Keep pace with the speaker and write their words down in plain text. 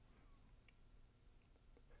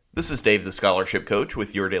This is Dave, the Scholarship Coach,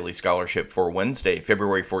 with your daily scholarship for Wednesday,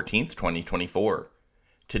 February 14th, 2024.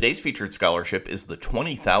 Today's featured scholarship is the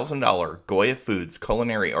 $20,000 Goya Foods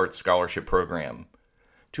Culinary Arts Scholarship Program.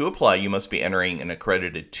 To apply, you must be entering an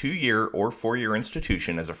accredited 2-year or 4-year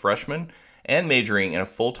institution as a freshman and majoring in a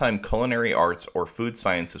full-time culinary arts or food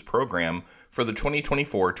sciences program for the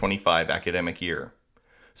 2024-25 academic year.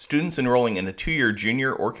 Students enrolling in a 2-year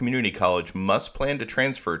junior or community college must plan to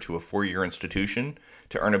transfer to a 4-year institution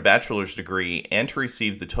to earn a bachelor's degree and to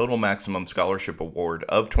receive the total maximum scholarship award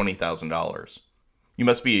of $20,000. You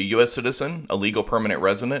must be a U.S. citizen, a legal permanent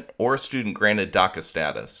resident, or a student granted DACA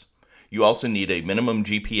status. You also need a minimum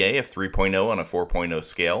GPA of 3.0 on a 4.0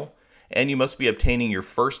 scale, and you must be obtaining your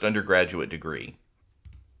first undergraduate degree.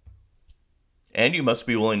 And you must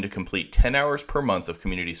be willing to complete 10 hours per month of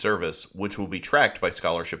community service, which will be tracked by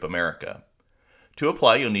Scholarship America. To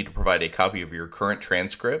apply, you'll need to provide a copy of your current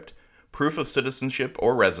transcript, proof of citizenship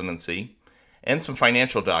or residency, and some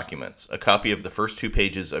financial documents, a copy of the first 2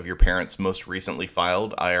 pages of your parents' most recently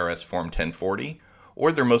filed IRS Form 1040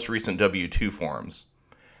 or their most recent W-2 forms,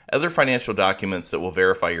 other financial documents that will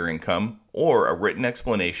verify your income, or a written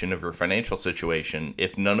explanation of your financial situation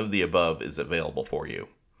if none of the above is available for you.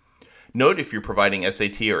 Note, if you're providing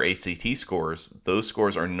SAT or ACT scores, those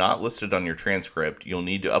scores are not listed on your transcript. You'll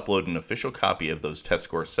need to upload an official copy of those test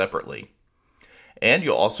scores separately. And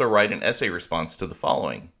you'll also write an essay response to the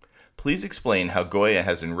following. Please explain how Goya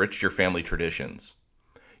has enriched your family traditions.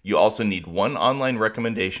 You also need 1 online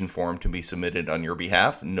recommendation form to be submitted on your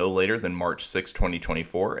behalf no later than March 6,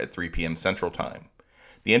 2024 at 3 p.m. Central Time.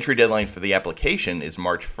 The entry deadline for the application is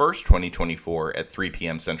March 1st, 2024 at 3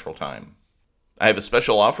 p.m. Central Time. I have a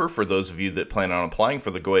special offer for those of you that plan on applying for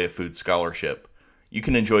the Goya Foods Scholarship. You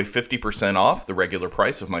can enjoy 50% off the regular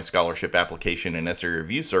price of my scholarship application and essay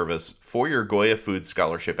review service for your Goya Foods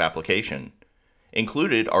Scholarship application.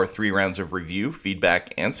 Included are 3 rounds of review,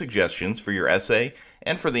 feedback, and suggestions for your essay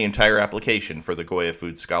and for the entire application for the Goya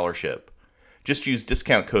Foods Scholarship. Just use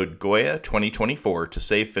discount code GOYA2024 to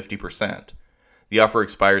save 50%. The offer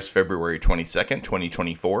expires February 22nd,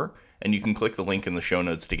 2024, and you can click the link in the show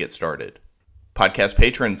notes to get started. Podcast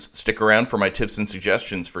patrons, stick around for my tips and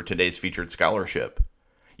suggestions for today's featured scholarship.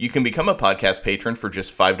 You can become a podcast patron for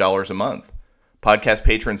just $5 a month. Podcast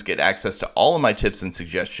patrons get access to all of my tips and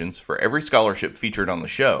suggestions for every scholarship featured on the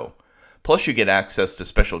show. Plus, you get access to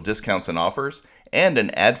special discounts and offers and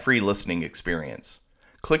an ad-free listening experience.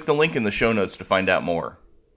 Click the link in the show notes to find out more.